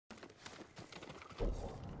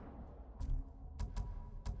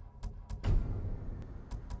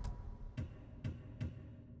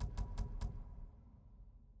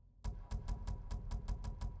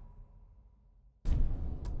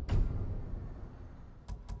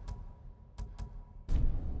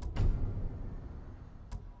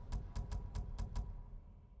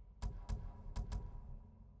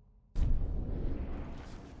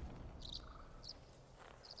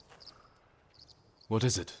What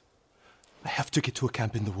is it? I have to get to a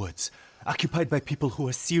camp in the woods, occupied by people who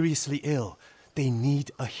are seriously ill. They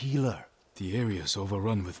need a healer. The area's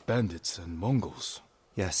overrun with bandits and Mongols.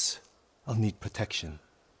 Yes, I'll need protection.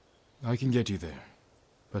 I can get you there.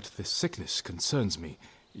 But the sickness concerns me.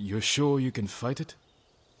 You're sure you can fight it?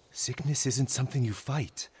 Sickness isn't something you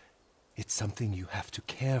fight. It's something you have to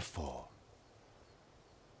care for.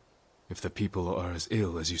 If the people are as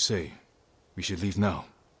ill as you say, we should leave now.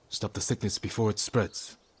 Stop the sickness before it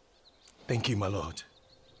spreads. Thank you, my lord.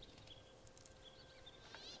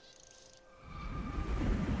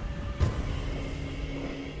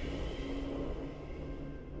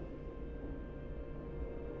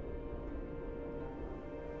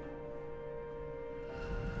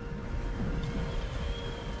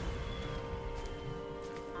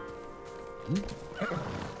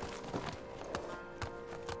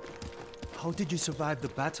 How did you survive the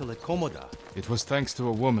battle at Komoda? It was thanks to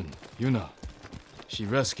a woman, Yuna. She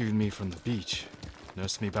rescued me from the beach,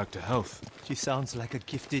 nursed me back to health. She sounds like a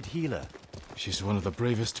gifted healer. She's one of the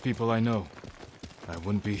bravest people I know. I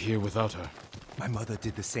wouldn't be here without her. My mother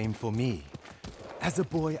did the same for me. As a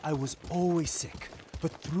boy, I was always sick,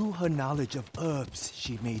 but through her knowledge of herbs,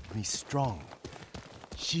 she made me strong.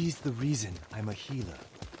 She's the reason I'm a healer.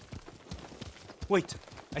 Wait,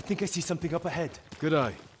 I think I see something up ahead. Good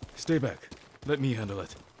eye. Stay back. Let me handle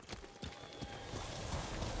it.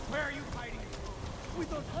 Where are you hiding? We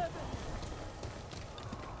don't have it.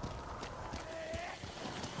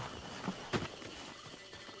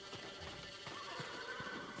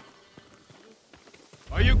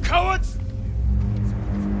 Are you cowards?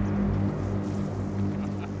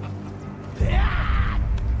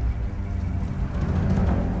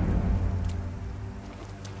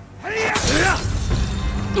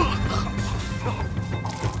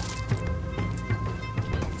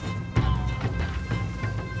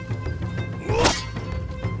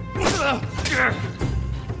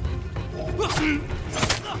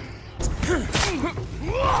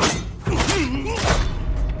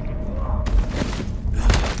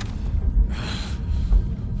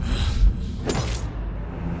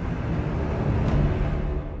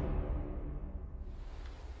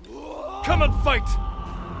 Come and fight!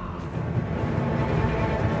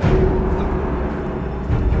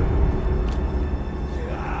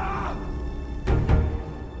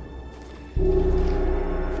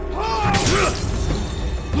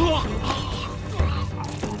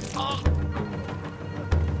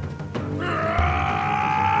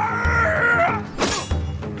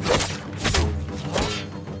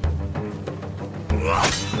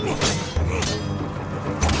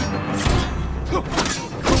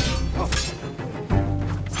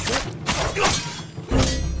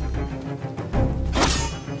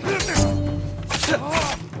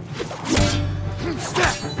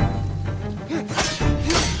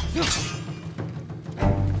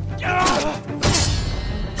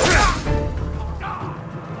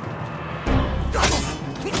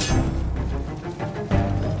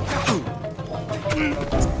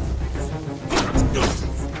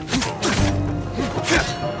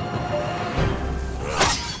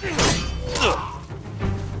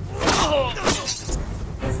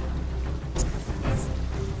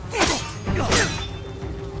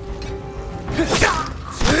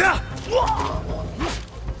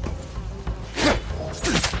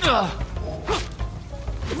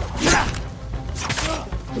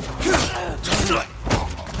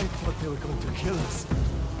 I thought they were going to kill us.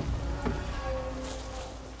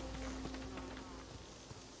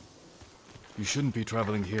 You shouldn't be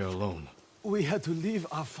traveling here alone. We had to leave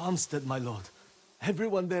our farmstead, my lord.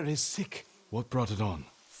 Everyone there is sick. What brought it on?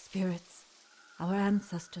 Spirits. Our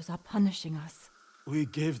ancestors are punishing us. We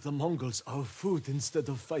gave the Mongols our food instead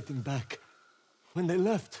of fighting back. When they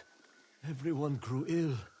left, everyone grew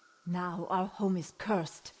ill. Now our home is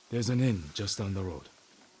cursed. There's an inn just down the road.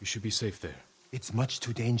 You should be safe there. It's much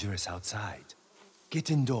too dangerous outside. Get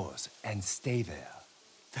indoors and stay there.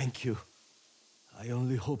 Thank you. I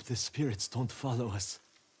only hope the spirits don't follow us.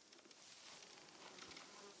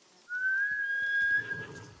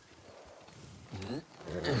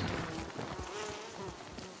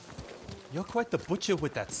 You're quite the butcher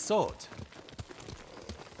with that sword.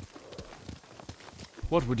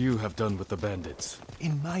 What would you have done with the bandits?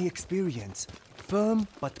 In my experience, firm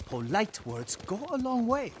but polite words go a long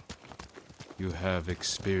way. You have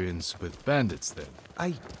experience with bandits, then?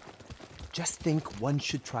 I just think one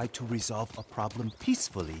should try to resolve a problem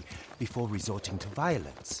peacefully before resorting to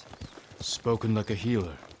violence. Spoken like a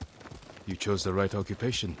healer. You chose the right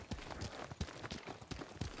occupation.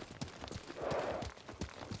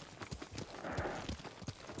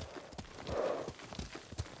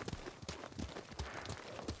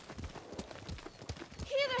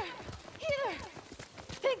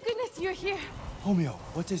 you're here. Homeo,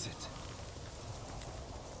 what is it?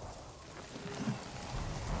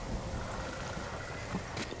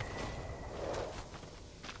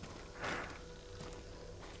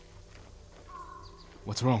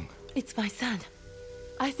 What's wrong? It's my son.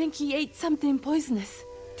 I think he ate something poisonous.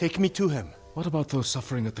 Take me to him. What about those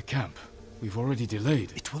suffering at the camp? We've already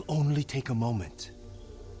delayed. It will only take a moment.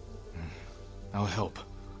 I'll help.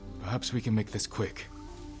 Perhaps we can make this quick.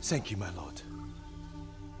 Thank you, my lord.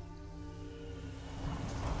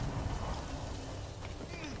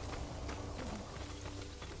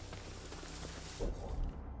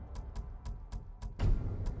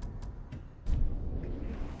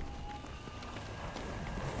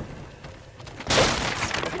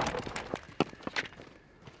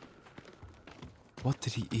 What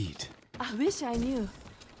did he eat? I wish I knew.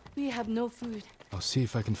 We have no food. I'll see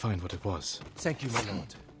if I can find what it was. Thank you, my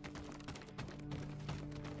lord.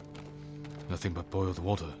 Nothing but boiled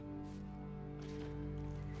water.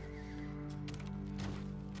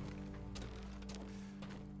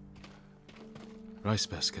 Rice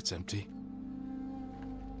basket's empty.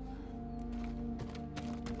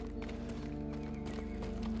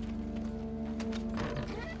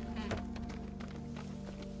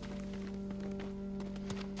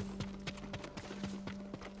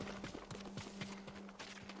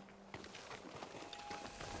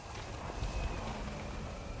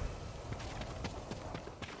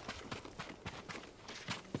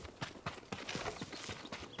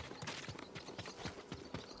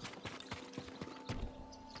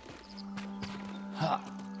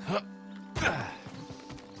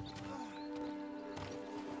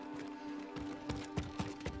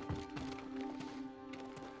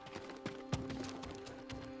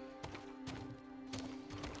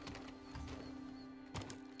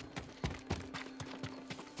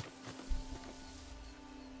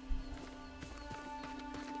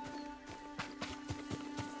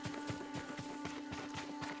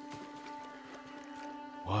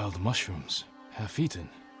 Wild mushrooms, half eaten.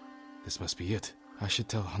 This must be it. I should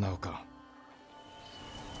tell Hanaoka.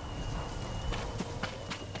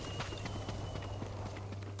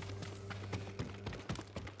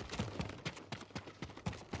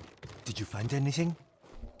 Did you find anything?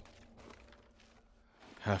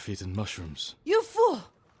 Half-eaten mushrooms. You fool!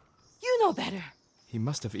 You know better. He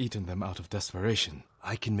must have eaten them out of desperation.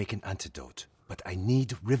 I can make an antidote, but I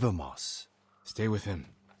need river moss. Stay with him.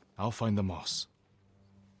 I'll find the moss.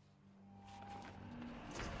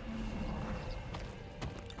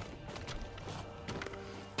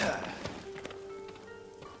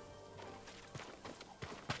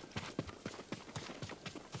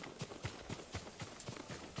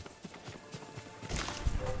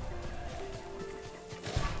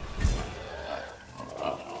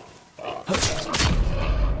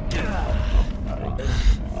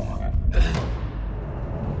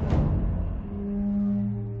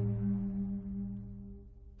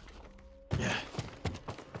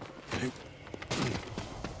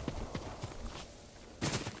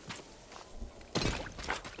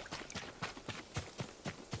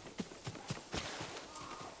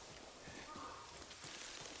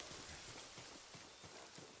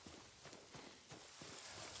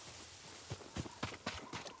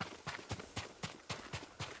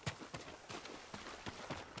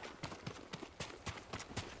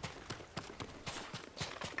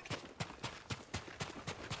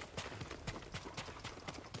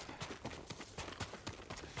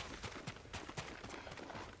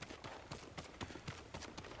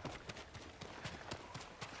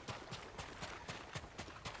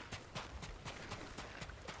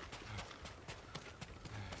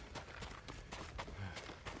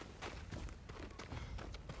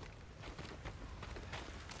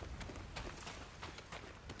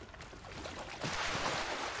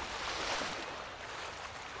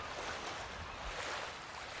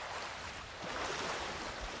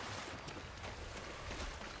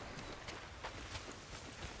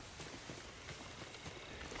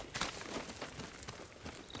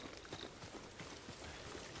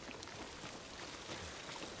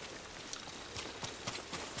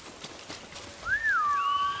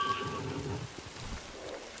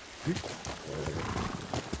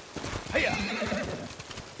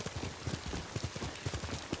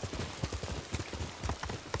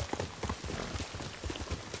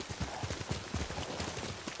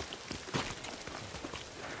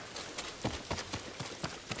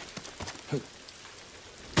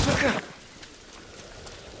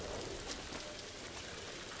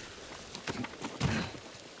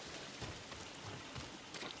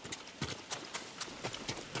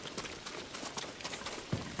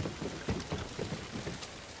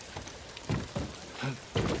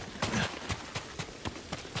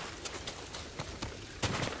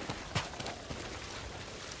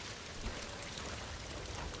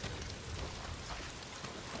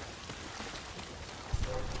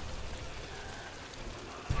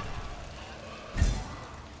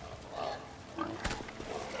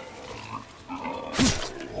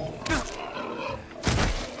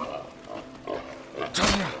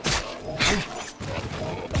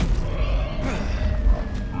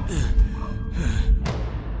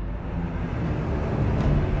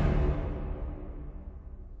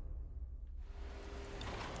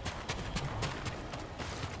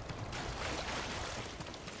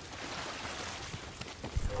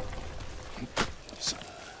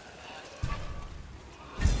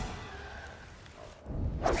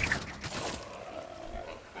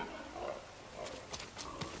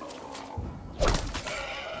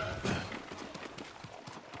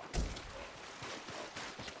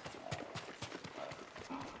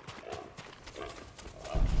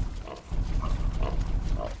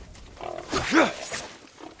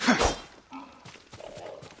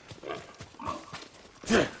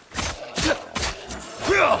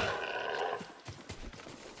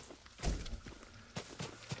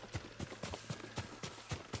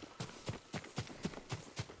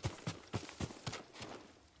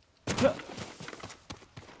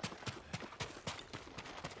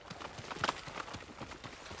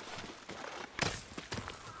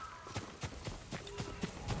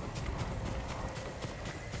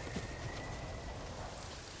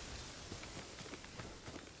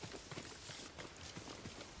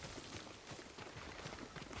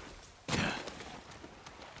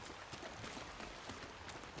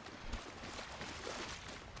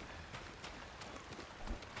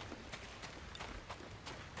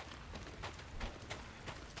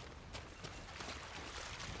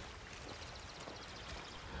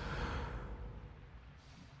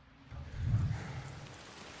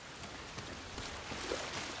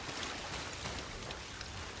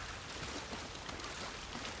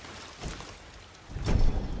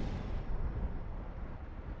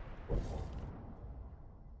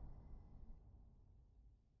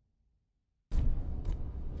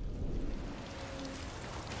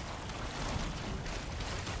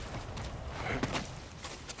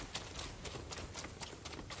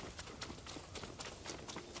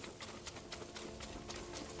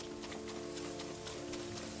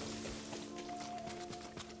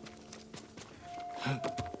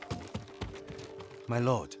 My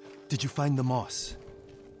lord, did you find the moss?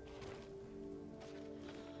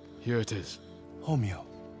 Here it is. Homeo,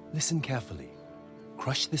 listen carefully.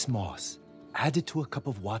 Crush this moss, add it to a cup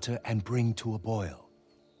of water, and bring to a boil.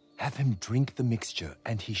 Have him drink the mixture,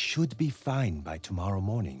 and he should be fine by tomorrow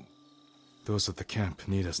morning. Those at the camp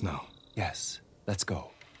need us now. Yes, let's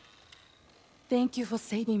go. Thank you for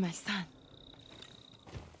saving my son.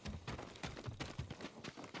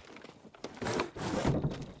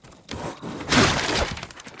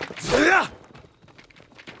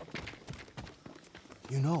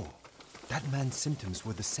 You know, that man's symptoms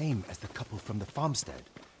were the same as the couple from the farmstead.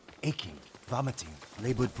 Aching, vomiting,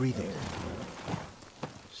 labored breathing.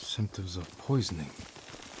 Symptoms of poisoning.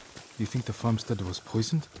 You think the farmstead was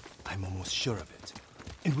poisoned? I'm almost sure of it.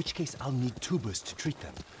 In which case, I'll need tubers to treat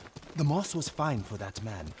them. The moss was fine for that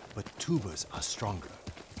man, but tubers are stronger.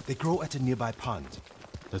 They grow at a nearby pond.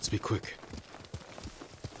 Let's be quick.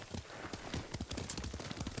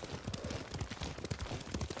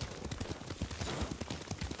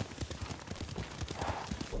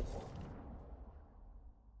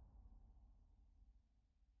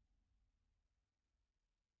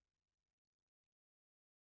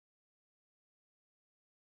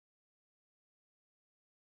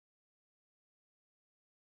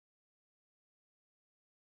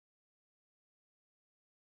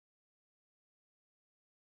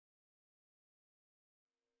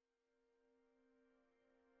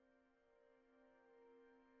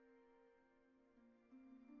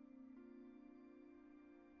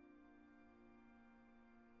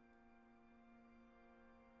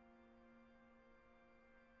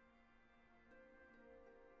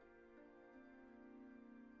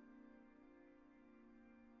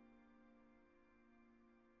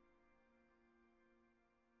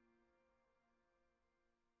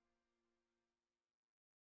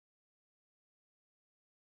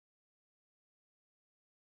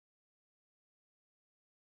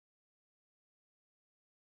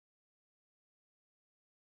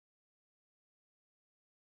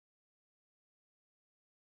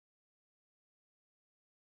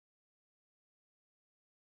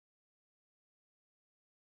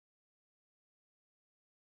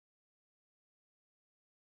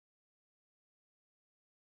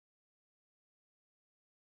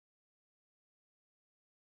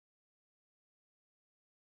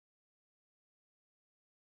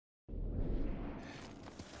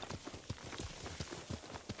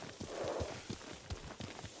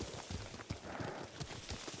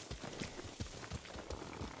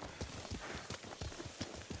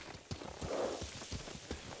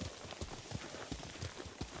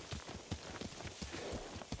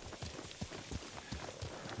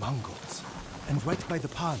 Mongols. And right by the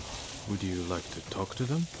pond. Would you like to talk to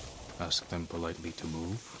them? Ask them politely to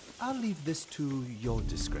move? I'll leave this to your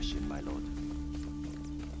discretion, my lord.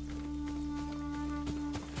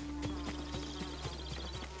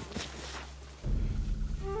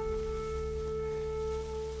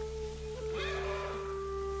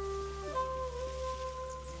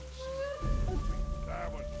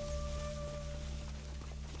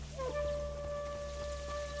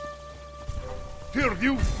 Here,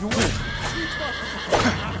 you win.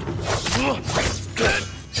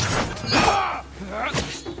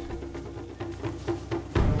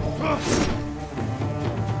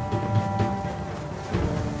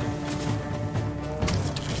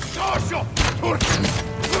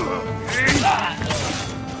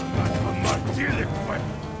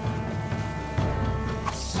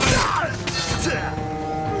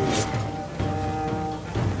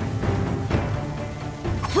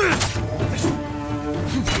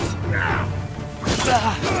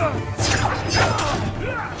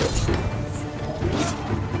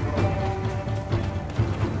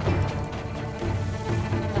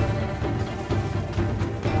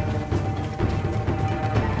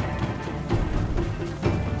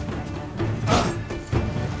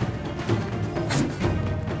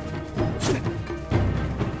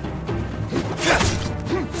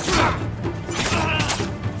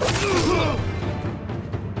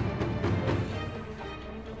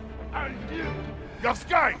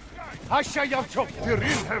 Явскай! Аша явчок!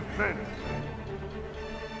 Тирин хевмен!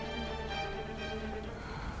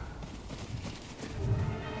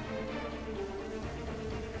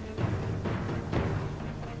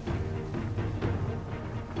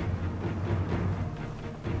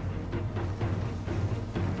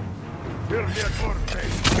 Тирля корте!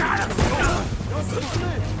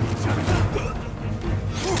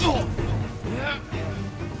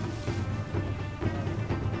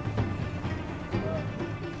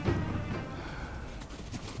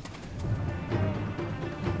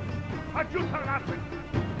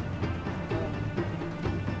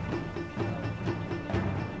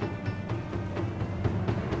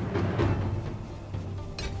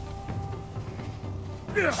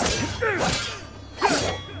 Who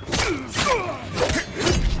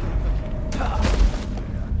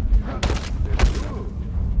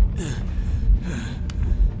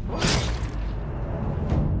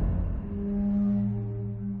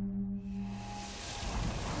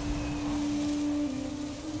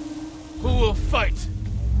will fight?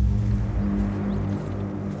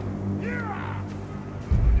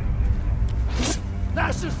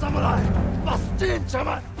 Nash Samurai! Bastin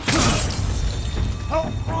Chama!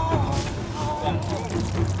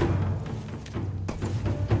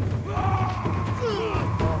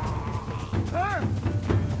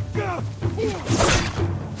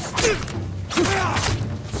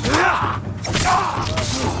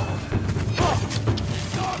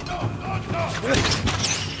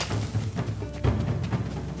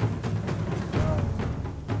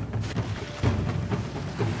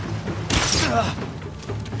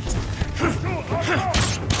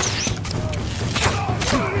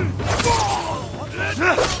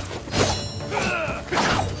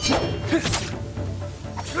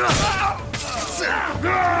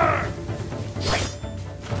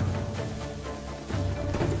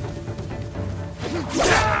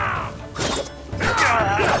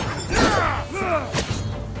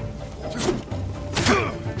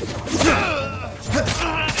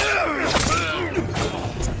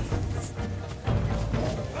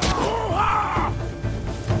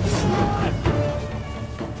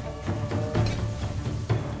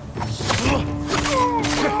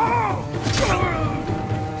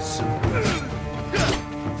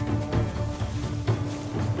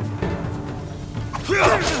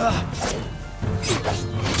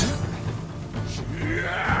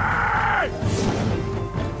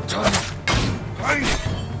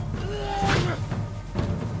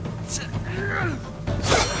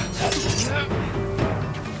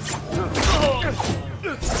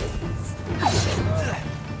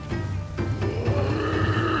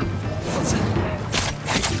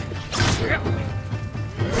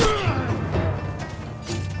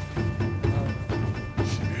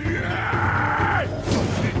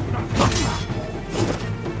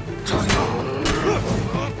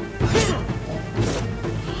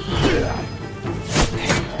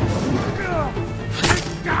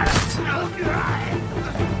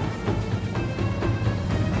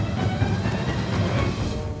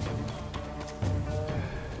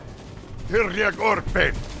 Hirjak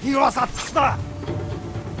Orpen! Hivasatta!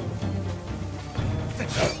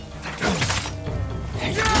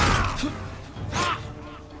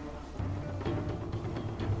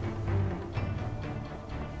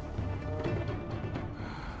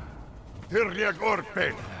 Hirjak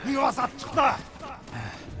Orpen! Hivasatta!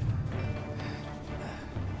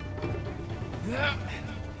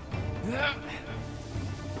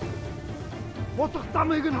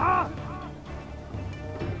 Ботогтамыг нь хаа!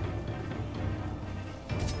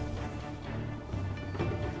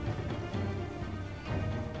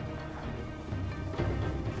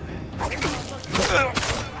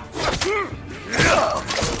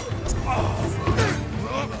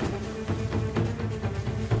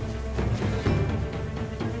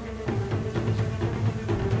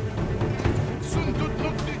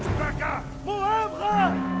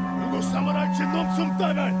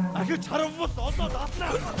 Ахиж харавбал олоод атна.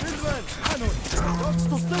 Эл байна. Хаана вэ?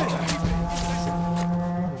 Тустай.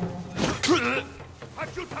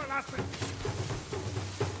 Хачуу танаас.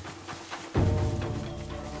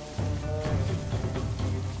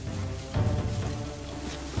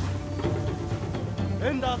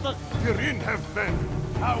 Энд алга тэрийн хавьсан.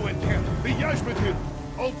 Аавын тэр. Би яаж мэдээ?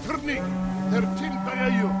 Олтерник. Тэр тин байгаа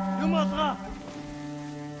юу? Юм алга.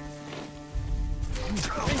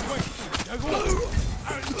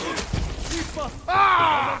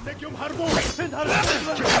 Nek юм харбуу. Тэнд хараа.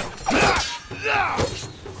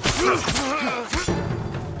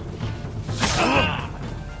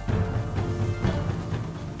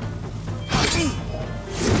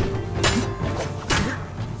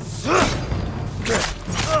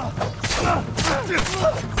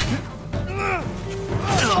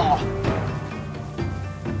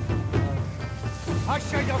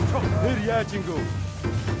 Хашаа явчих. Тэр яаж ингэв?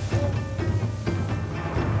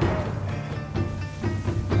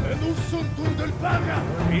 Улсын түндэл байгаа.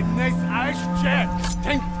 Биднээс аашчаа.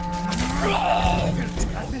 Тэнк.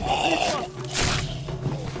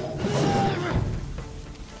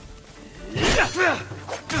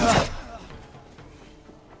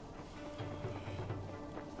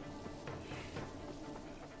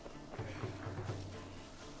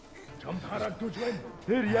 Чам харагдаж байна.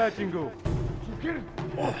 Тэр яаж ингэв? Чүгэр.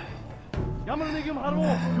 Ямар нэг юм харав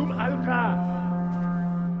уу? Юм авиргаа.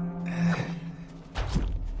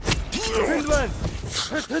 Эл байна.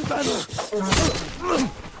 in battle!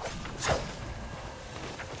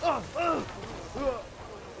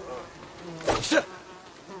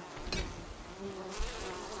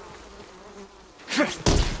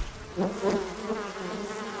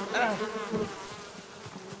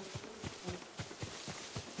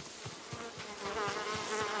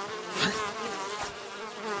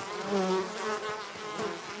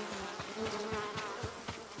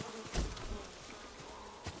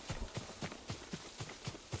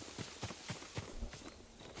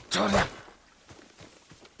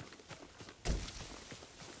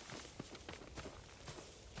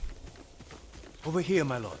 Over here,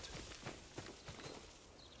 my lord.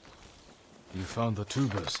 You found the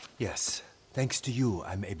tubers. Yes. Thanks to you,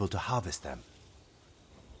 I'm able to harvest them.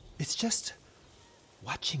 It's just...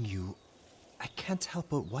 watching you, I can't help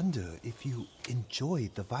but wonder if you enjoy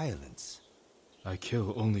the violence. I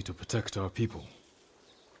kill only to protect our people.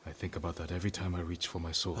 I think about that every time I reach for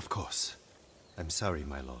my sword. Of course. I'm sorry,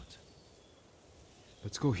 my lord.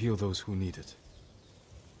 Let's go heal those who need it.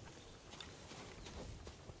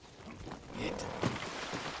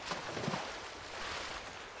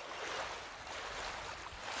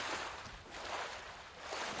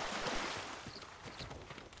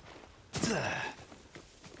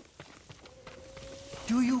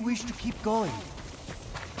 Do you wish to keep going?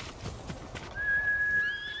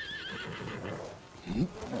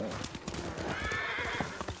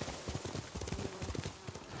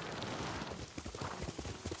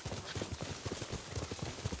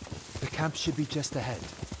 The camp should be just ahead.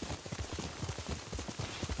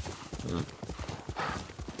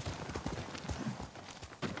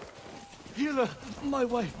 Healer, my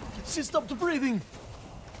wife, she stopped breathing.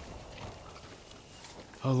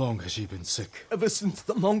 How long has she been sick? Ever since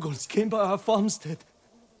the Mongols came by our farmstead.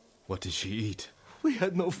 What did she eat? We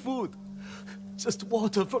had no food. Just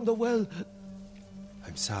water from the well.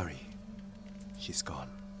 I'm sorry. She's gone.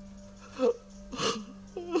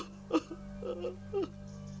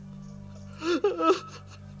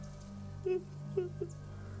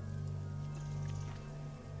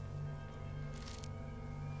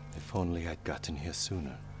 If only I'd gotten here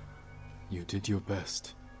sooner. You did your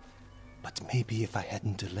best. But maybe if I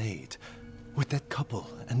hadn't delayed, with that couple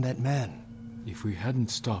and that man. If we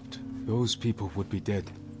hadn't stopped, those people would be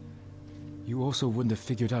dead. You also wouldn't have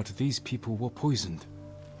figured out these people were poisoned.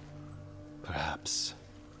 Perhaps.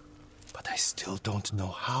 But I still don't know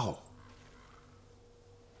how.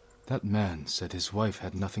 That man said his wife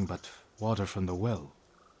had nothing but water from the well.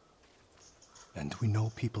 And we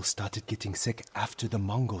know people started getting sick after the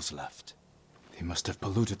Mongols left. They must have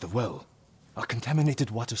polluted the well. A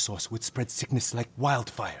contaminated water source would spread sickness like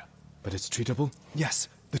wildfire. But it's treatable? Yes,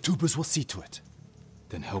 the tubers will see to it.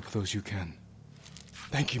 Then help those you can.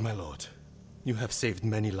 Thank you, my lord. You have saved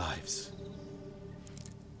many lives.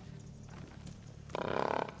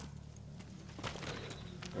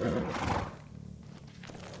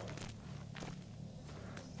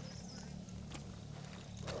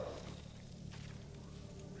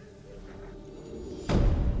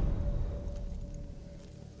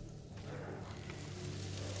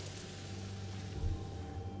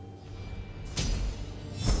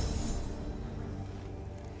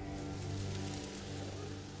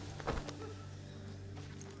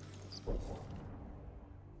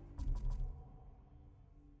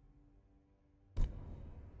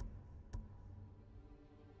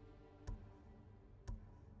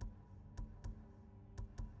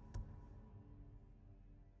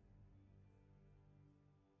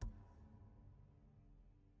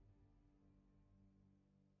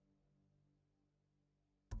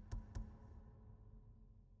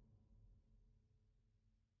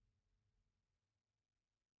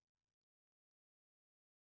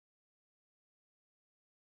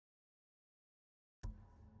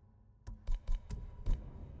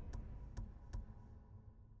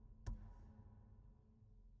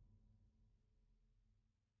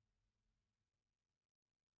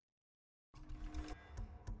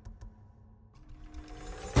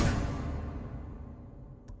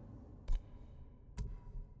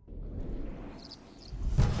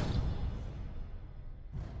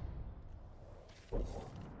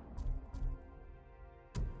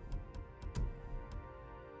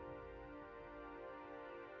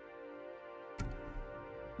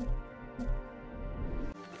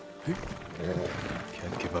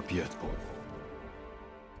 Can't give up yet, boy.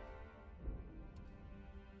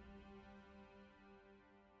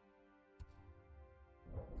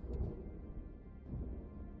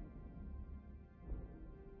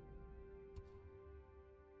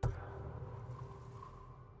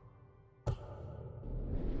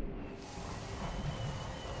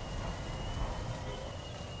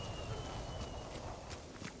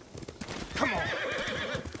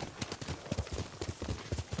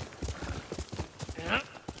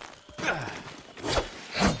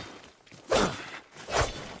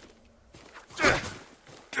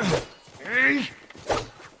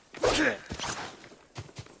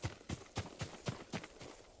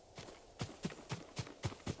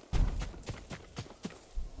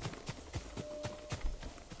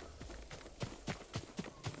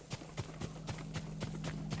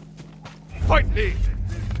 fight me!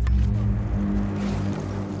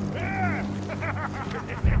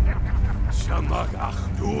 Shamagach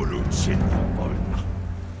dulu chinna volna.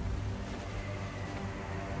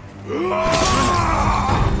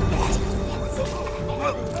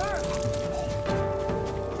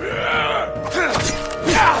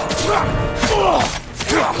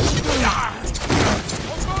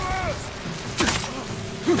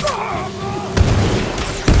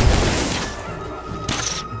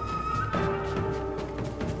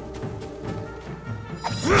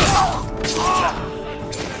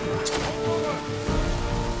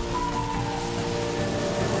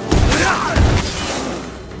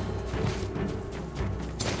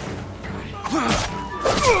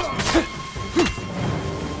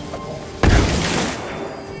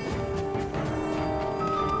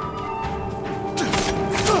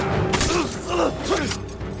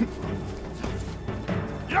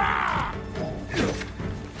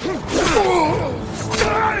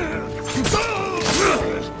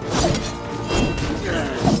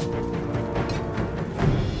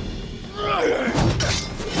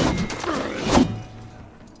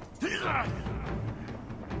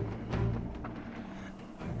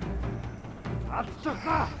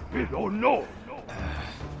 We don't know.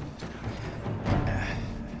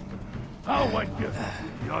 How I get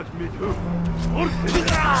Yad me too.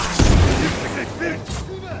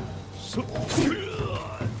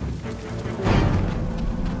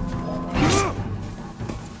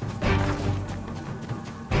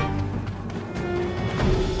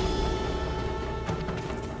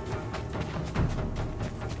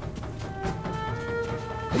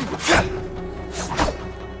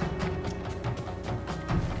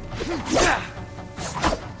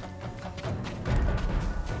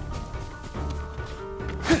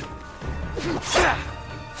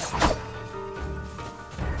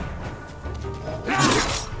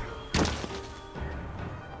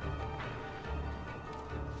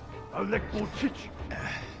 Alek Bolchich.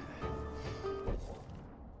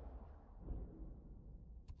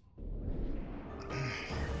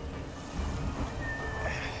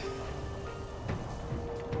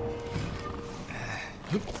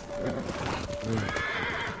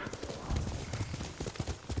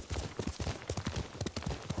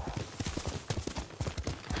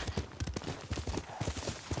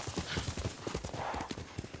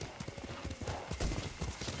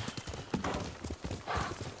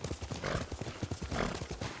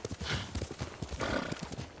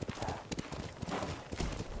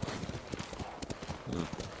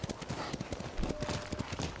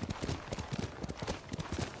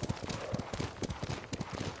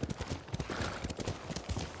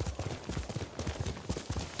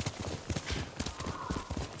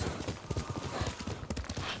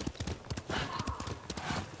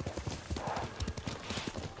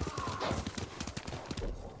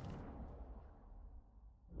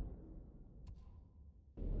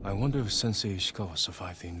 I wonder if Sensei Ishikawa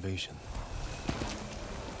survived the invasion.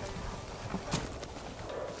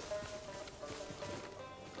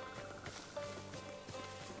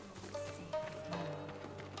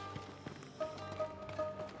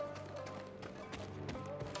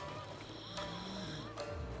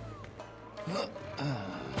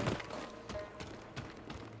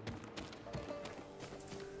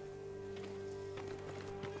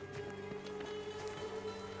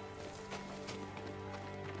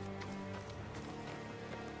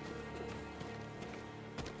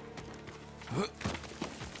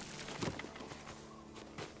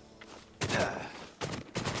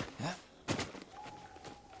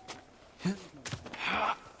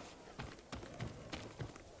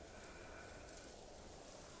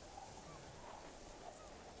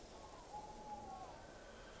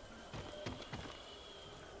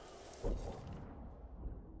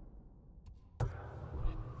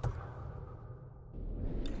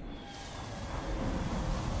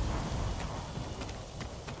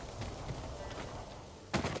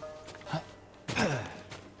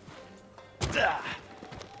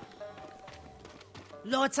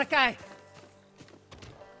 Lord Sakai!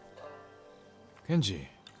 Kenji,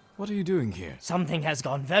 what are you doing here? Something has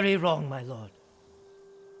gone very wrong, my lord.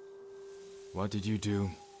 What did you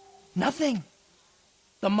do? Nothing!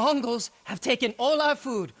 The Mongols have taken all our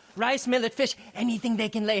food. Rice, millet, fish, anything they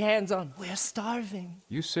can lay hands on. We're starving.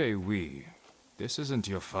 You say we. This isn't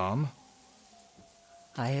your farm.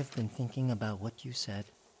 I have been thinking about what you said,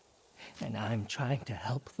 and I'm trying to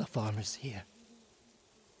help the farmers here.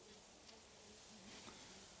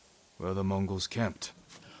 Where the Mongols camped?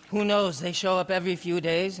 Who knows? They show up every few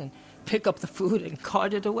days and pick up the food and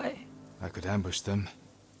cart it away. I could ambush them.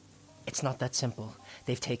 It's not that simple.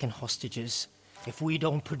 They've taken hostages. If we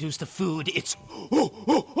don't produce the food, it's...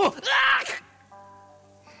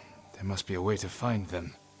 There must be a way to find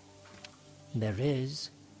them. There is.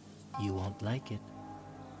 You won't like it.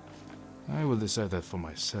 I will decide that for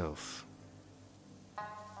myself.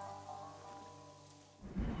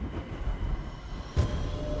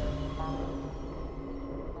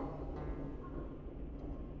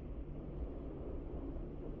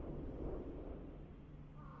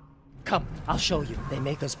 Come, I'll show you. They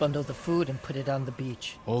make us bundle the food and put it on the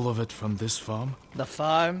beach. All of it from this farm? The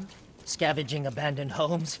farm, scavenging abandoned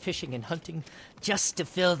homes, fishing and hunting, just to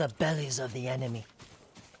fill the bellies of the enemy.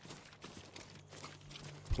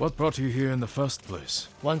 What brought you here in the first place?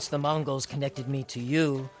 Once the Mongols connected me to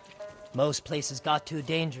you, most places got too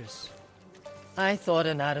dangerous. I thought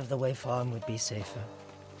an out-of-the-way farm would be safer.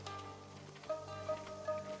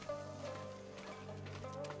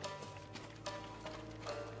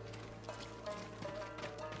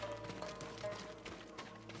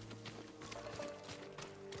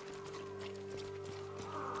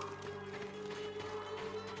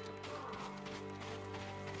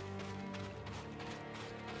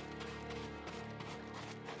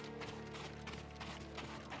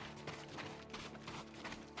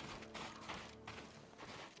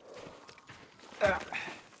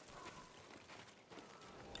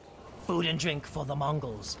 Food and drink for the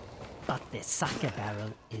Mongols, but the sake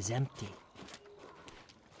barrel is empty.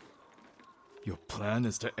 Your plan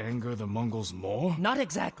is to anger the Mongols more? Not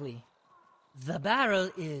exactly. The barrel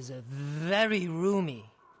is very roomy.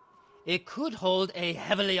 It could hold a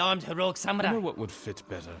heavily armed heroic You samurai. know what would fit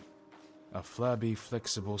better? A flabby,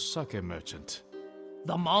 flexible sake merchant.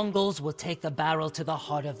 The Mongols will take the barrel to the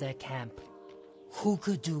heart of their camp. Who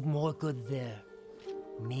could do more good there?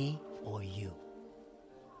 Me or you?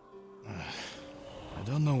 I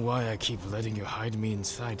don't know why I keep letting you hide me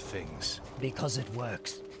inside things. Because it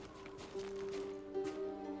works.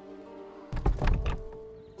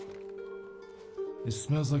 It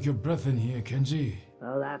smells like your breath in here, Kenji.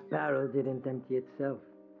 Well, that barrel didn't empty itself.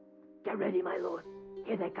 Get ready, my lord.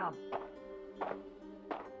 Here they come.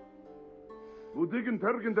 Udigen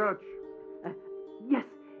Pergendach.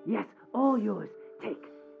 Yes, all yours.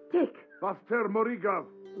 Take. Vaster Morigav.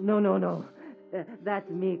 No. That's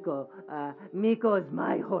Miko. Miko is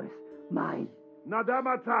my horse. Mine.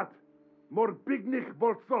 Nadamatat. Mor Bignich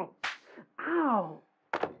Bolson. Ow!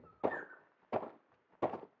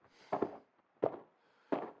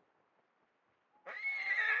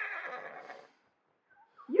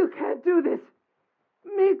 You can't do this!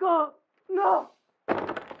 Miko! No!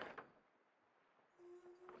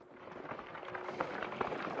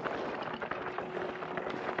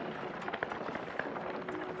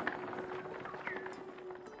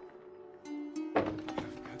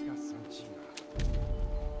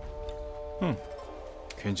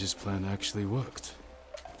 Kenji's plan actually worked.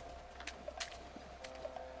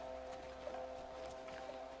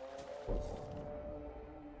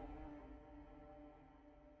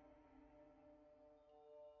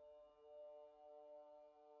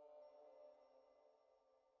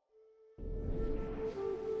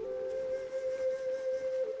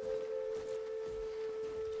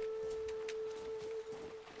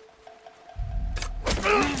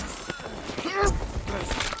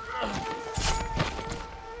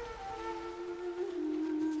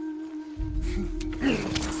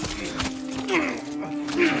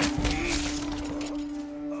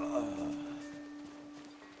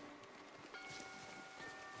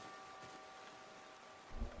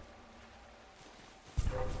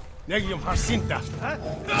 Negium Harsinta.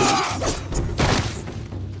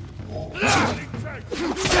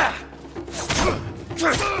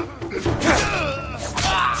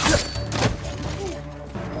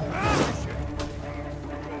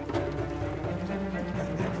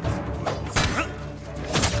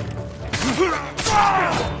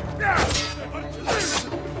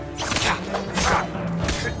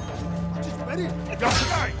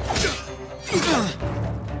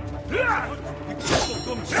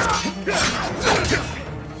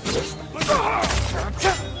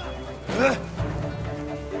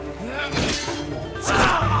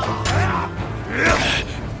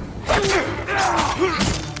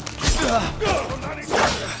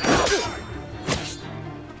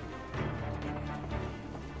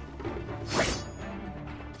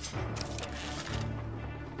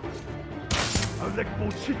 Alek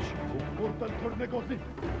Bolsich. Portan Tornegozi.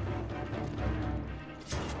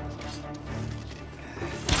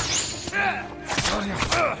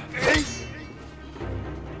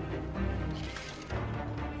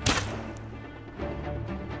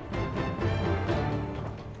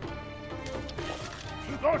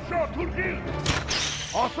 Doşo Turgil!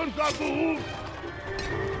 Asın Zabuğur!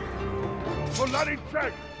 Solari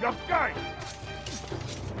check! Your guy!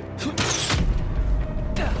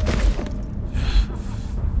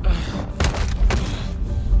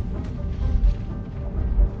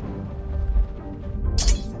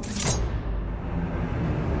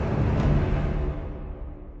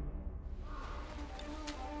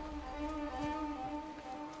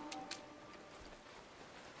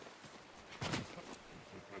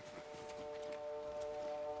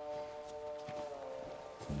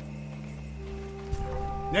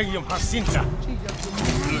 Negium Hasinta.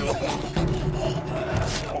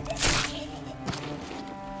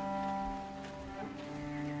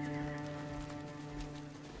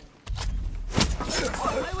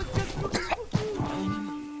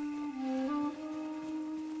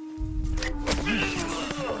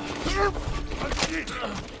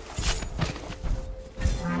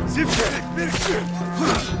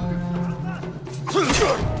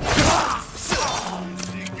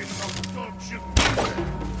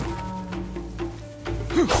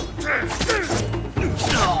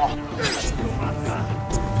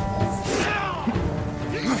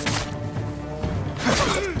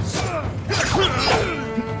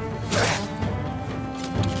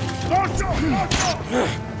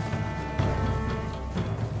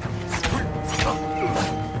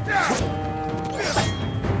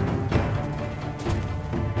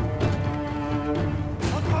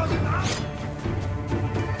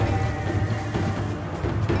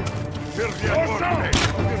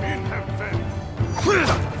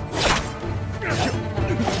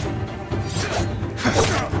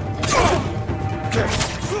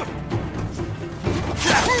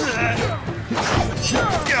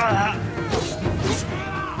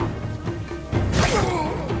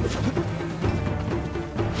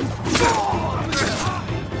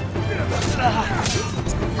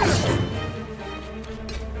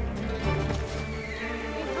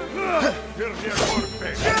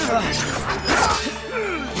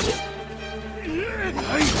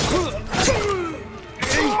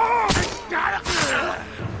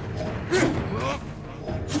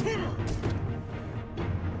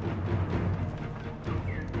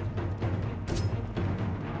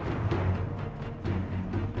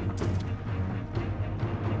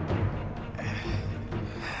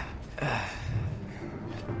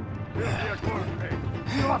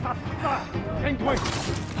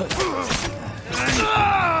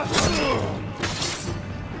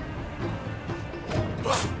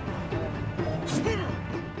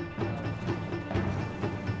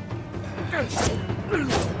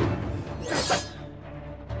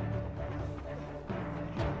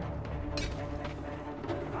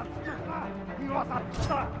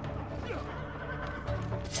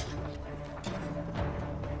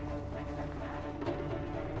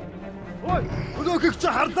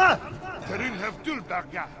 Тэрийг хавдул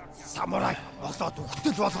дагя. Самурай болоод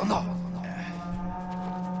үхтэл болгоно.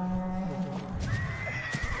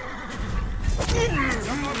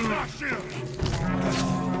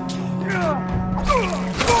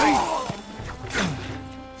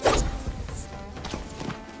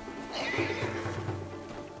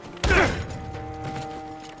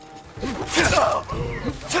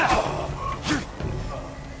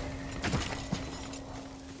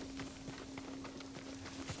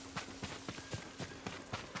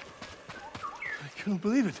 I can't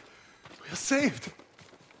believe it. We're saved.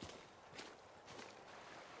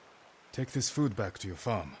 Take this food back to your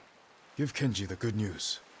farm. Give Kenji the good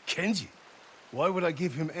news. Kenji? Why would I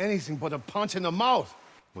give him anything but a punch in the mouth?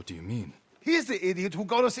 What do you mean? He's the idiot who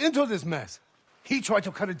got us into this mess. He tried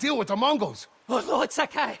to cut a deal with the Mongols. Oh, Lord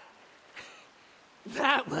Sakai!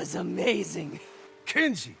 That was amazing.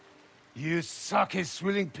 Kenji, you sucky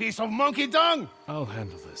swilling piece of monkey dung! I'll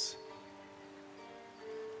handle this.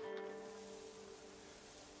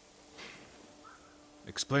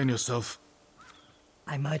 Explain yourself.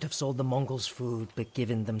 I might have sold the Mongols food, but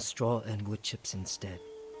given them straw and wood chips instead.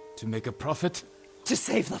 To make a profit? To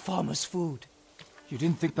save the farmers' food. You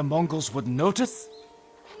didn't think the Mongols would notice?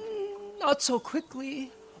 Not so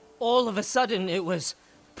quickly. All of a sudden, it was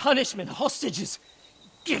punishment, hostages.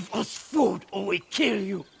 Give us food or we kill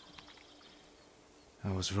you.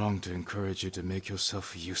 I was wrong to encourage you to make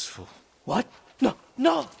yourself useful. What? No,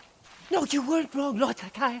 no! No, you weren't wrong, Lord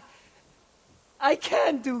Sakai. I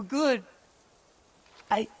can do good.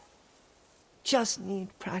 I just need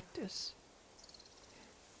practice.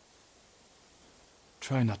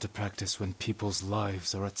 Try not to practice when people's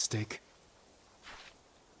lives are at stake.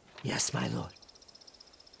 Yes, my lord.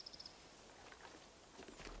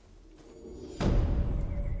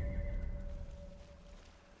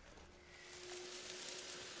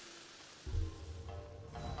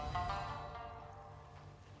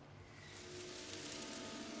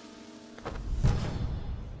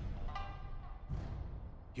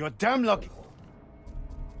 You're damn lucky.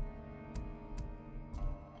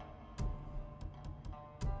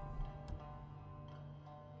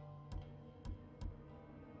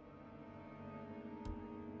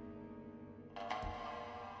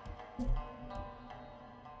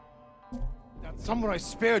 That samurai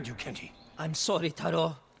spared you, Kenji. I'm sorry,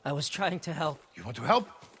 Taro. I was trying to help. You want to help?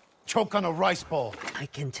 Choke on a rice ball. I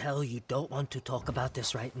can tell you don't want to talk about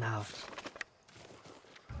this right now.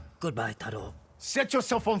 Goodbye, Taro. Set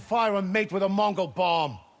yourself on fire and mate with a Mongol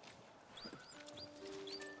bomb.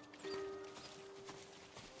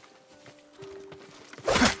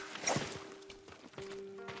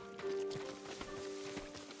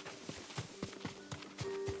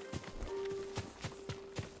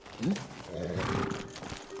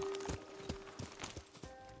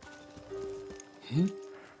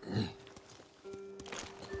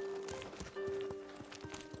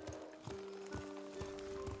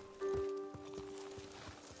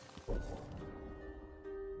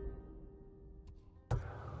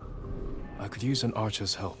 I could use an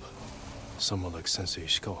archer's help. Someone like Sensei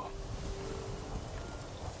Ishikawa.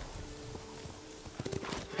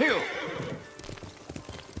 Heal!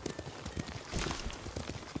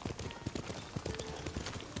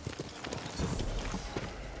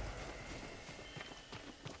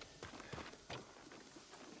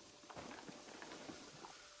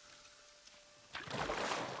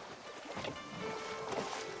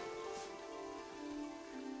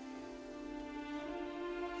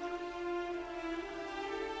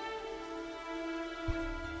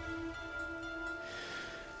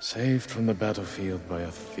 Saved from the battlefield by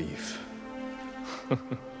a thief.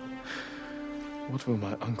 What will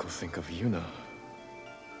my uncle think of Yuna?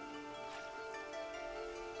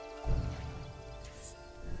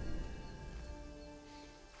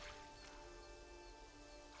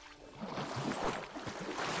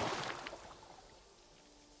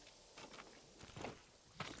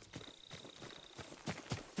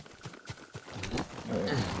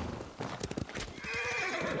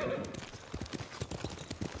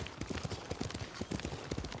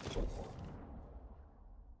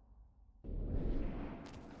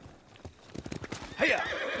 Hiya!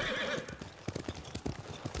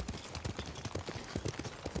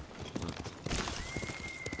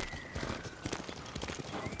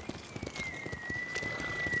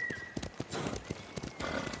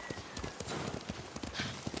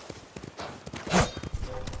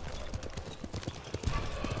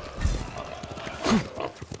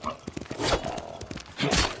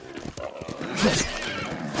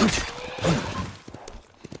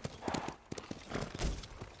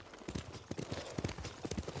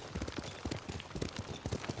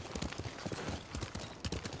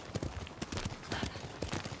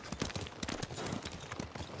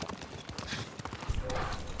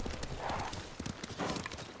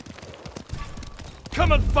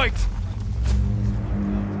 Come and fight!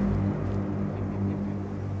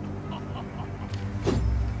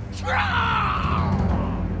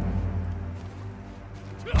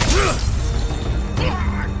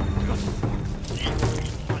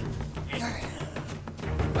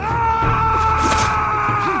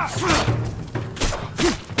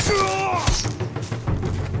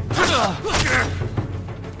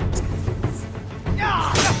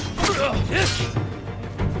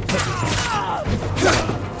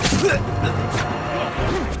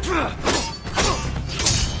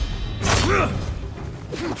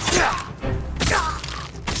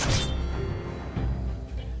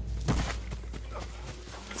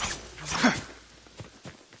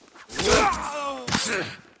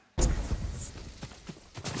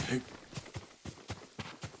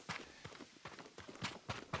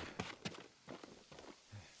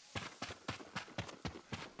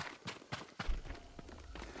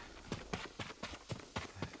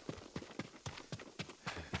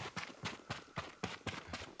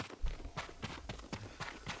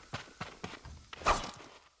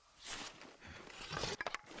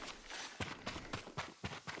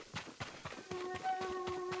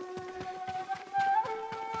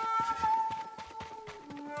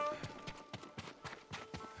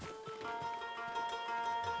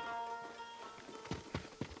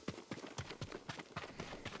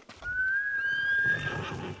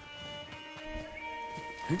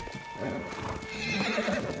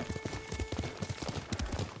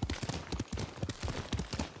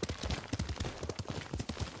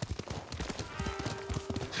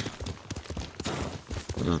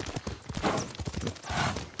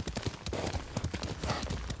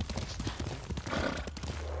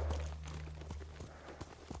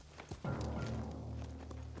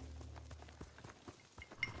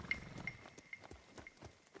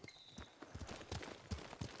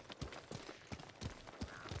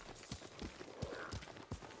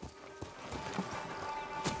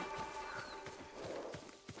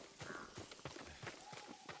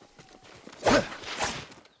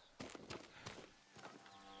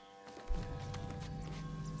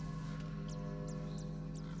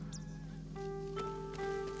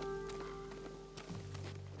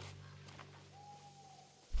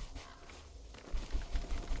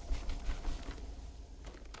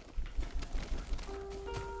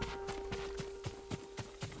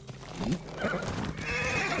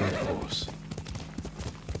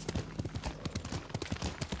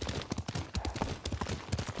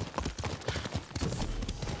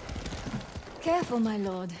 Careful, my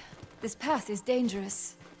lord. This path is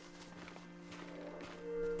dangerous.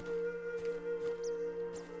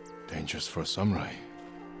 Dangerous for a samurai,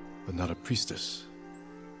 but not a priestess.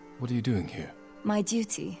 What are you doing here? My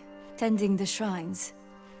duty, tending the shrines.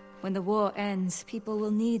 When the war ends, people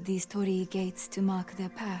will need these torii gates to mark their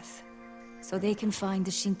path, so they can find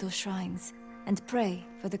the Shinto shrines and pray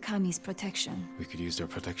for the kami's protection. We could use their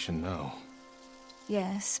protection now.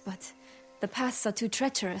 Yes, but the paths are too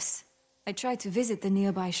treacherous. I tried to visit the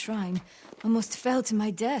nearby shrine, almost fell to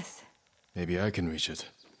my death. Maybe I can reach it.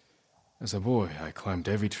 As a boy, I climbed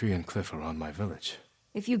every tree and cliff around my village.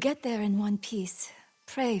 If you get there in one piece,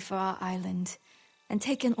 pray for our island, and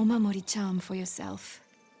take an omamori charm for yourself.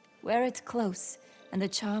 Wear it close, and the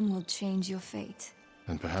charm will change your fate.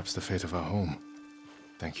 And perhaps the fate of our home.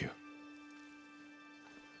 Thank you.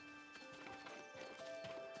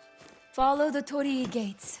 Follow the torii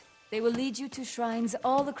gates. They will lead you to shrines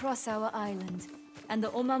all across our island, and the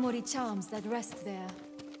omamori charms that rest there.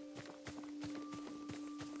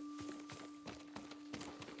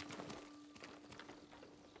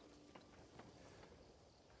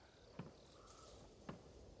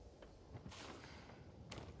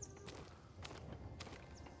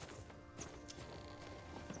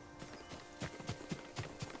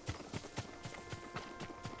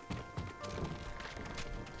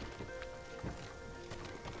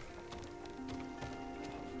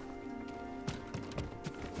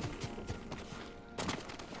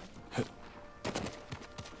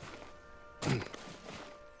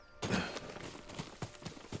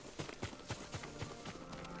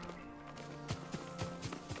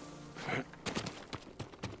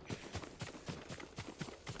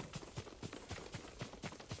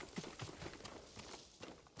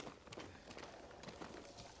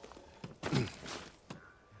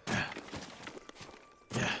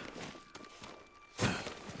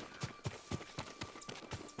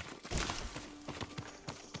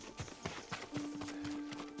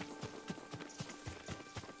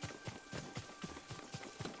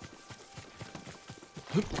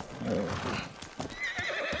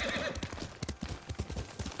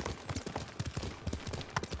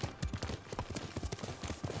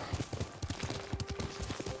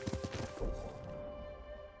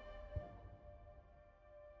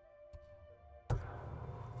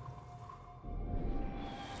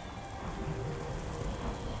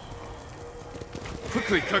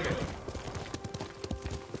 Quickly, Kage!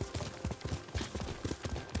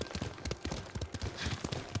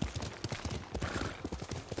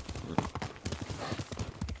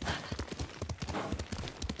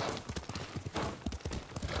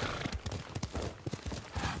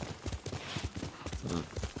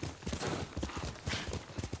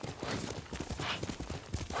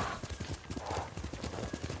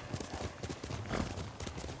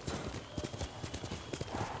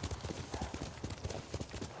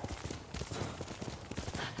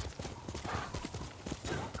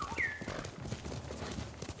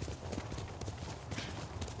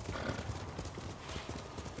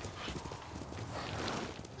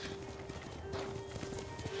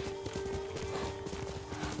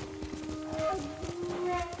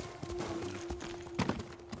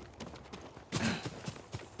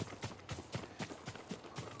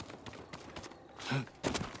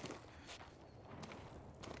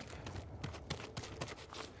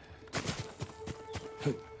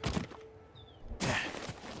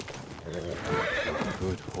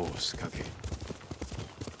 Good horse, Kage.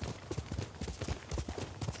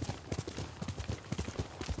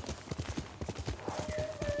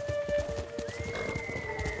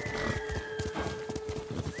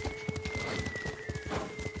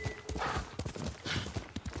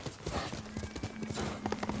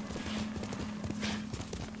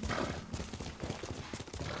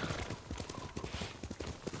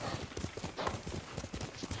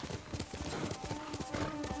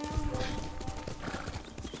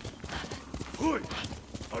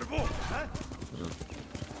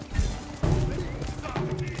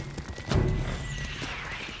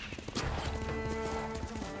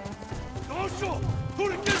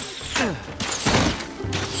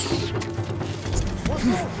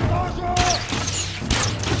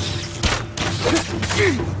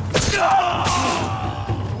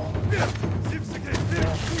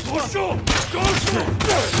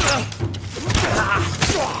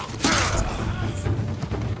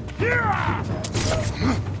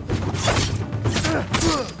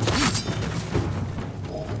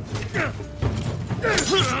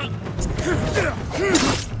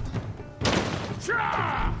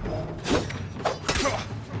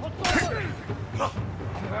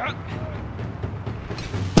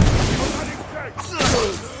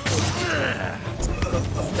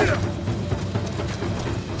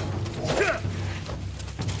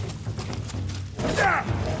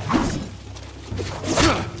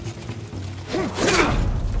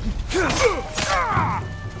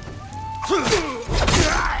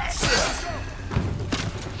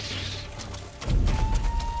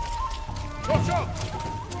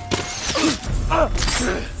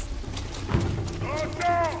 no!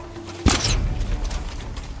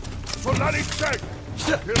 Solari check!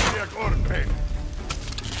 Hirliak orpe!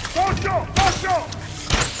 Pocho! Pocho!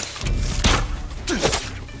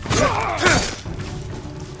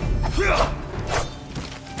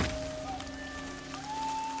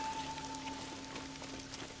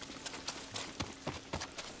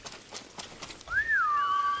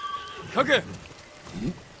 Kage!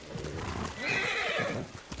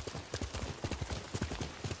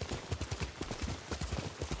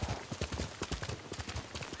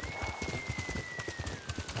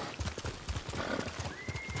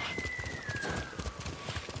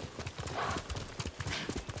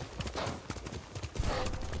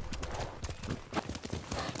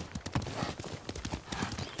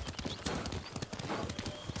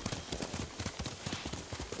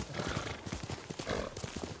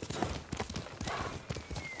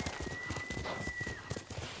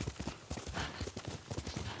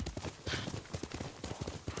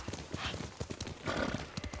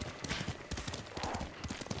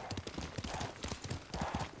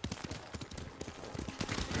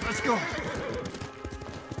 Let's go.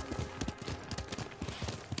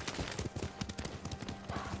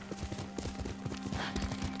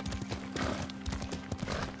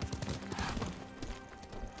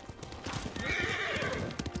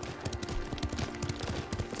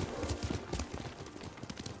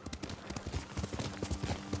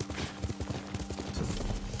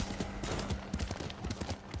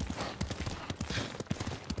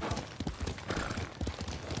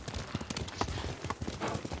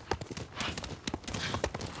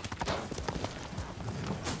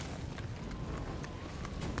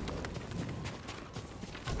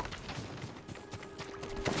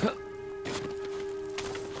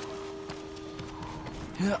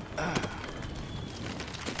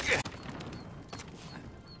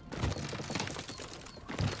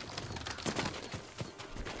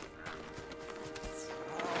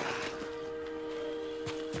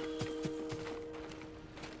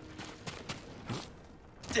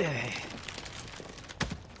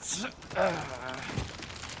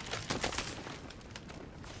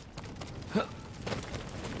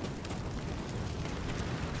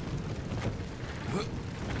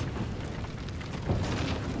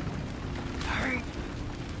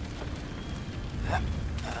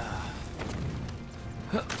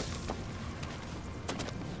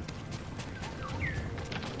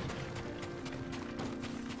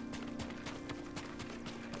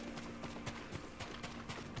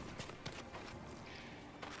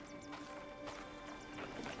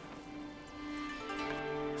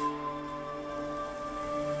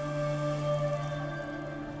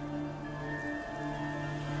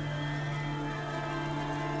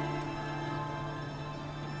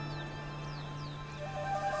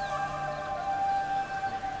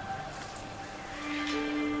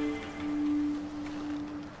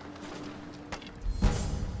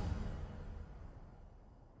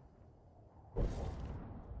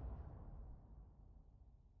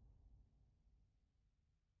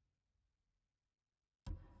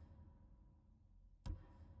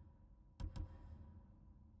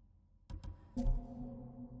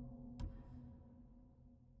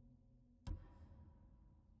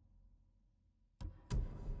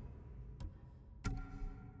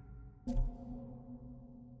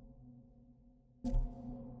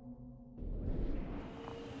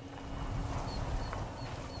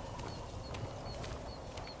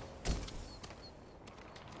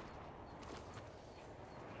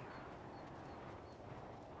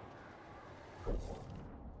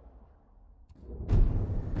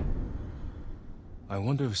 I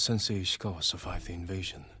wonder if Sensei Ishikawa survived the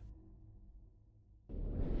invasion.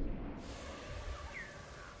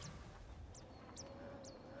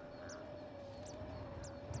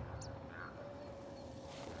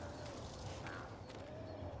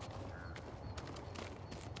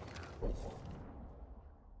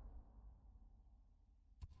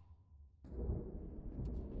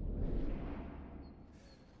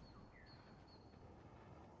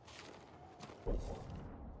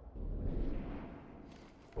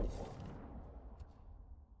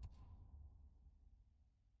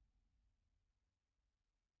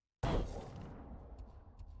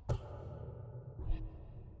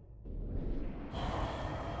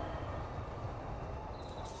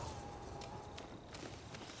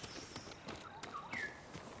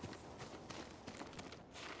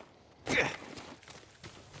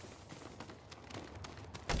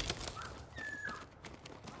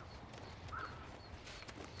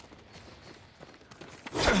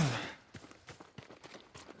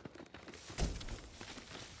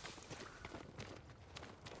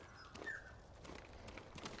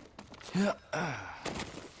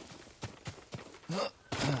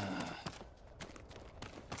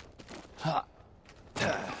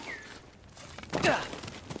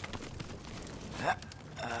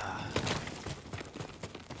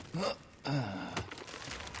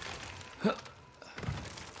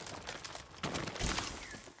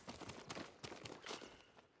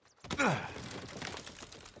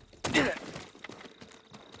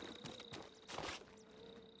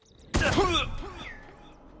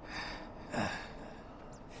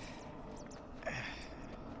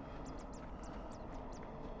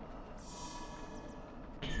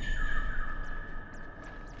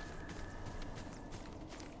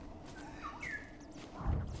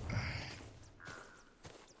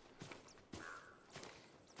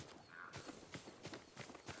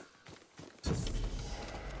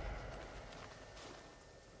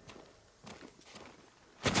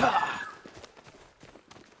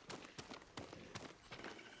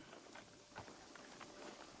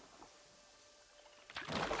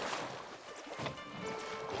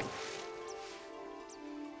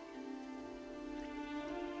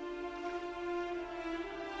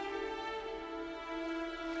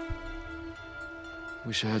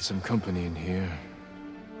 Wish I had some company in here.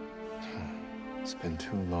 It's been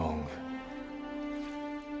too long.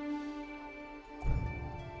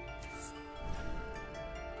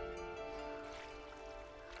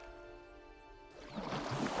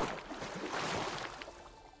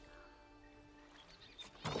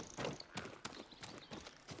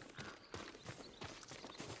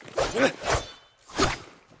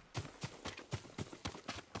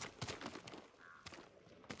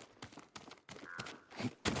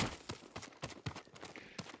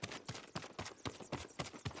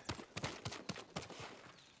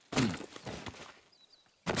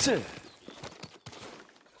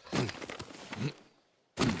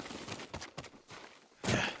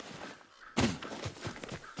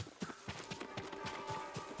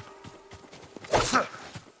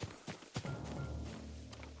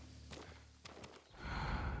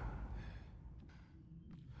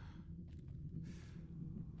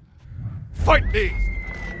 Fight me!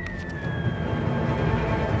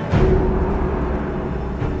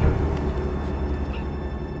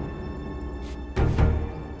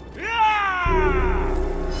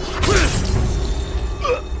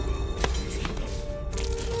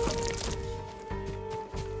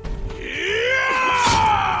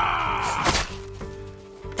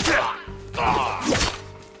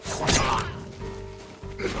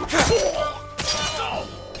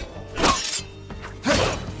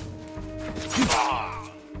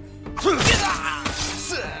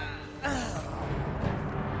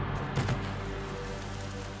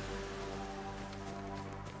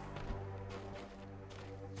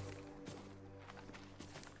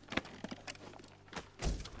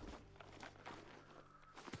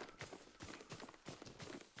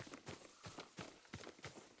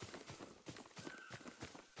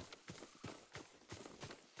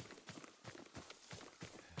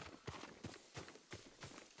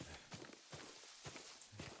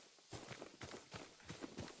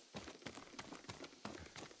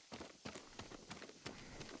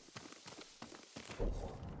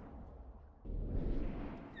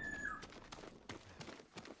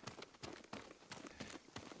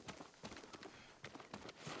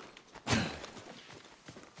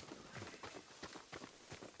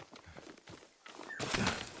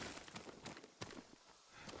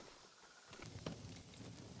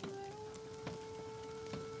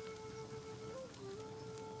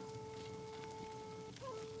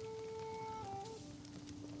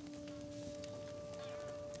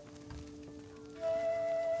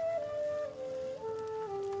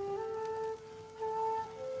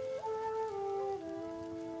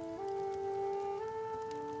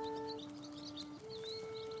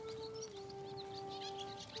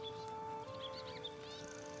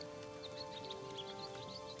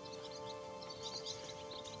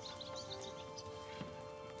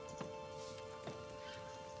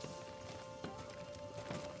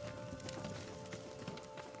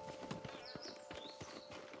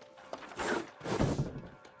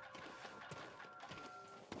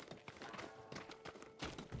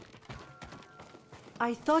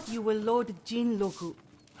 I thought you were Lord Jinroku,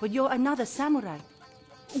 but you're another samurai.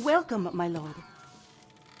 Welcome, my lord.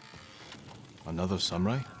 Another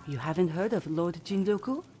samurai? You haven't heard of Lord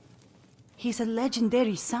Jinroku? He's a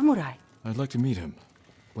legendary samurai. I'd like to meet him.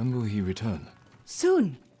 When will he return?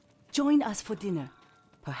 Soon. Join us for dinner.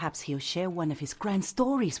 Perhaps he'll share one of his grand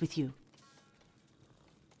stories with you.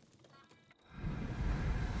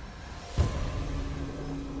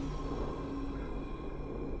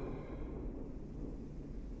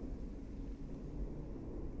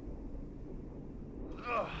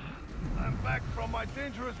 on my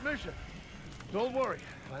dangerous mission. Don't worry,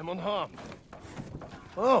 I'm unharmed.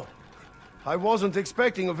 Oh, I wasn't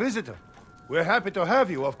expecting a visitor. We're happy to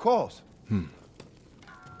have you, of course.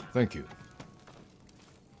 Thank you.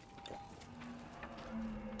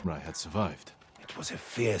 I had survived. It was a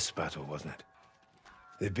fierce battle, wasn't it?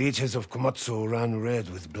 The beaches of Komatsu ran red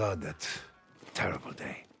with blood that terrible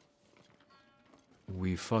day.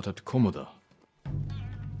 We fought at Komoda.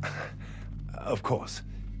 Of course.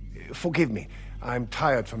 Forgive me, I'm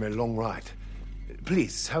tired from a long ride.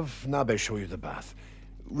 Please, have Nabe show you the bath.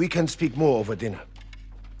 We can speak more over dinner.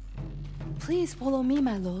 Please follow me,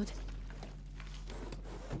 my lord.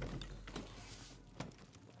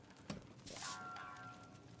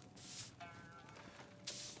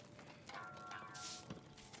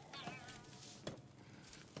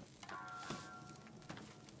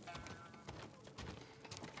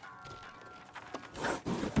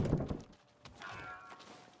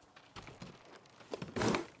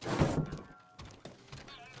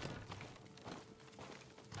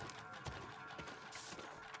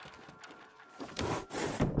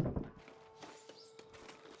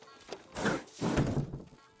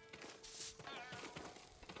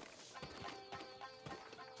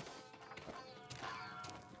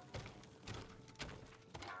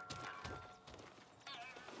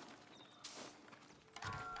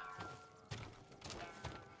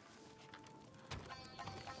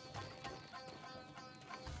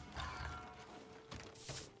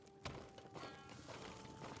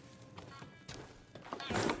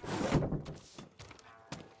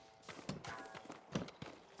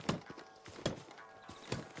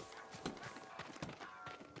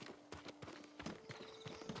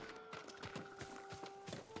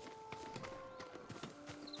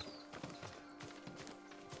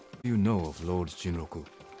 You know of Lord Jinroku?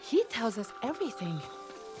 He tells us everything.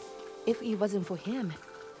 If it wasn't for him,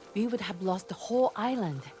 we would have lost the whole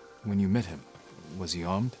island. When you met him, was he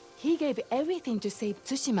armed? He gave everything to save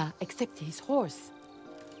Tsushima except his horse.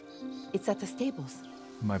 It's at the stables.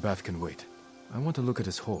 My bath can wait. I want to look at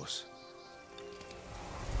his horse.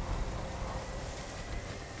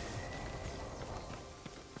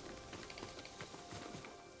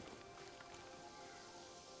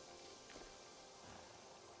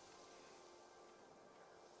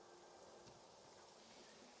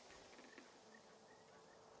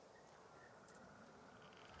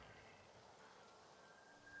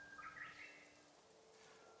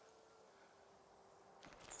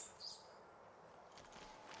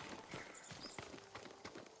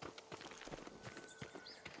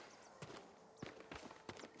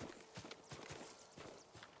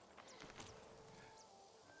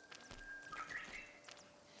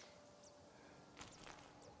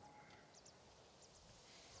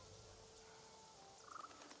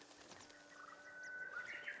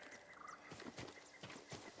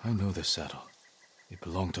 I know this saddle. It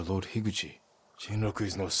belonged to Lord Higuchi. Jinroku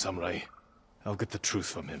is no samurai. I'll get the truth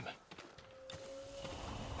from him.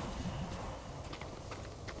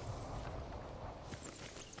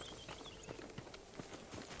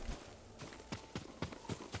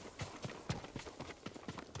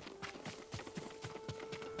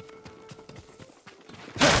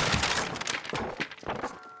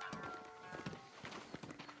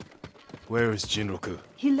 Where is Jinroku?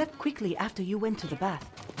 He left quickly after you went to the bath.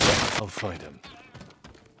 I'll find him.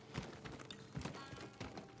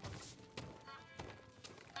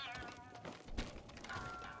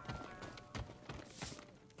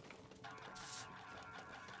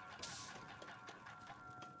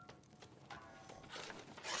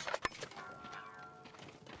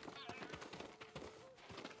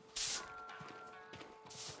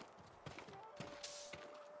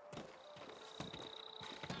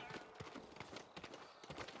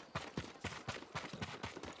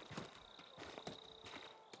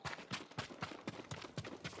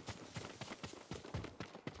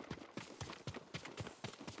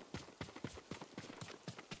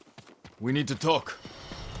 We need to talk.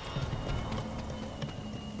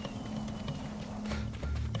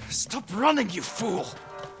 Stop running, you fool!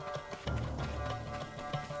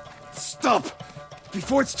 Stop!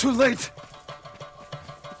 Before it's too late!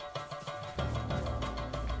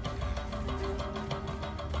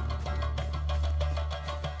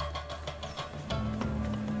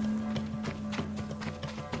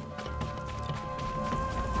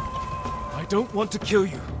 I don't want to kill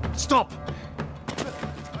you. Stop!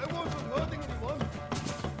 I wasn't hurting anyone.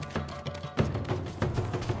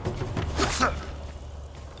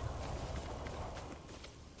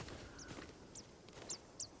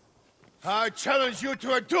 I challenge you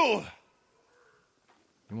to a duel!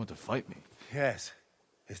 You want to fight me? Yes,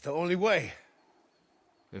 it's the only way.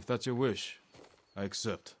 If that's your wish, I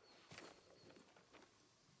accept.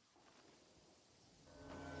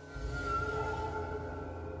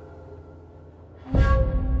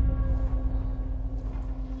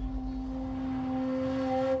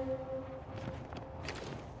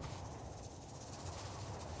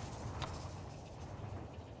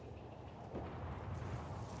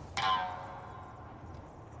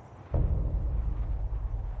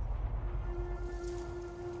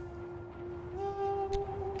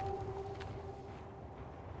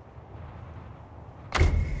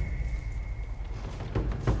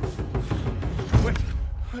 Wait,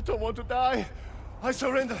 I don't want to die. I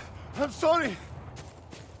surrender. I'm sorry.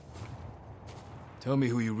 Tell me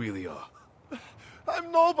who you really are.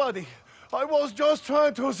 I'm nobody. I was just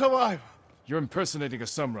trying to survive. You're impersonating a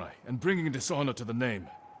samurai and bringing dishonor to the name.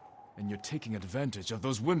 And you're taking advantage of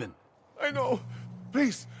those women. I know.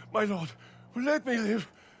 Please, my lord, let me live.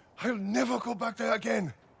 I'll never go back there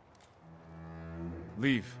again.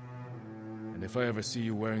 Leave. And if I ever see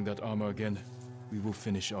you wearing that armor again, we will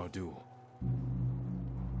finish our duel.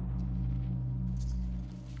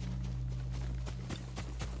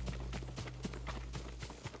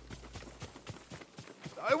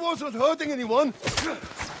 I wasn't hurting anyone.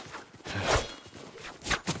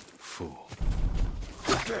 Fool.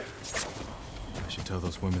 I should tell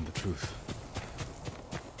those women the truth.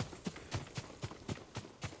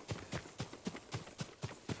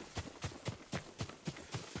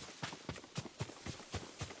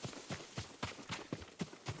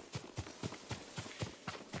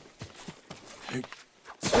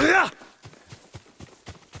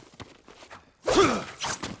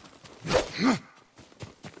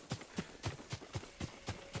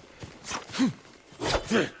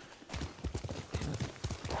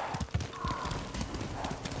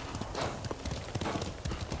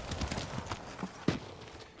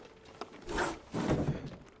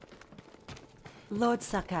 Lord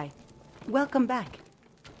Sakai, welcome back.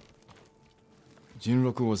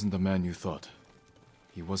 Jinroku wasn't the man you thought.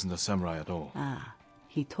 He wasn't a samurai at all. Ah,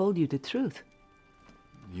 he told you the truth.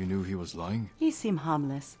 You knew he was lying? He seemed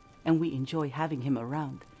harmless, and we enjoy having him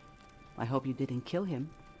around. I hope you didn't kill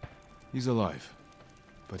him. He's alive,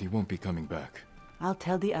 but he won't be coming back. I'll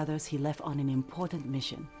tell the others he left on an important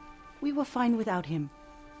mission. We were fine without him.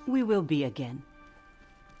 We will be again.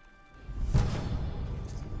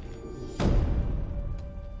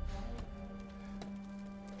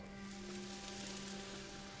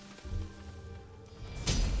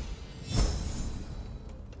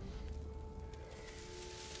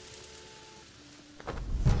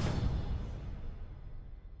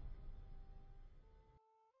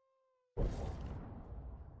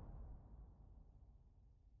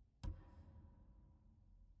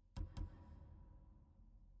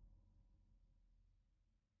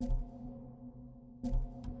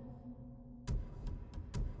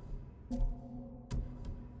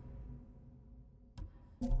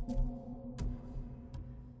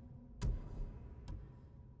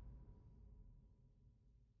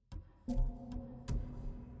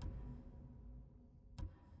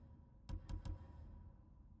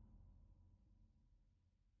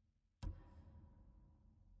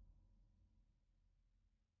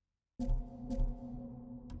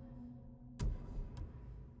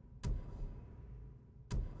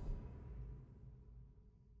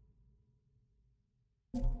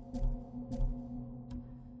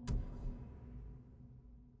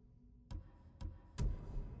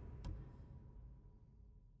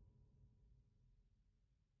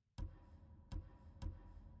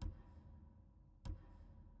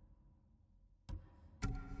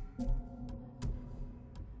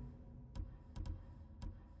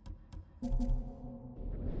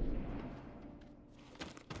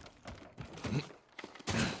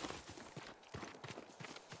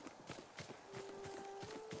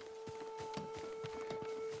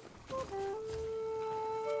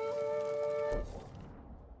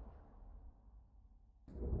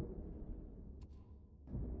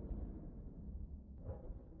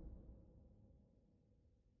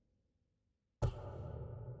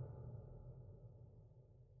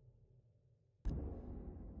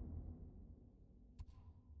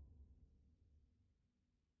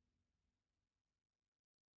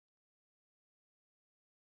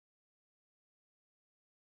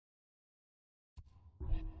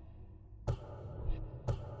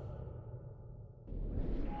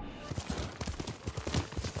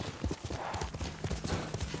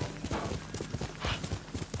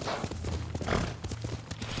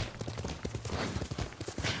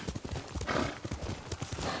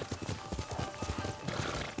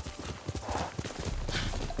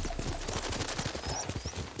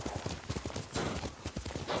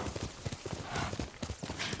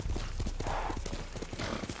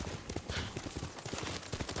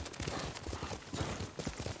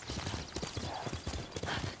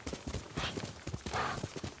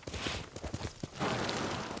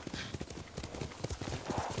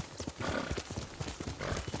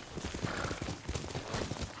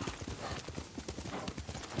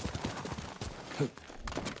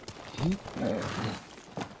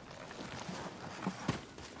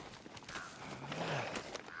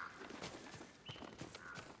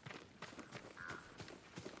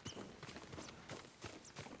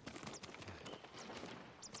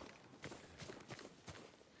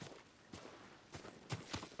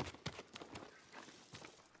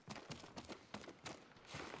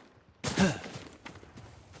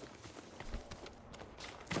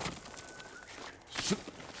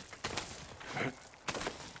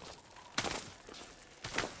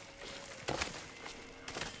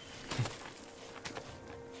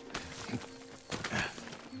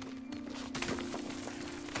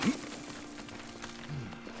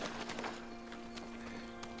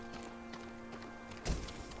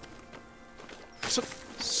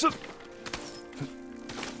 Sup.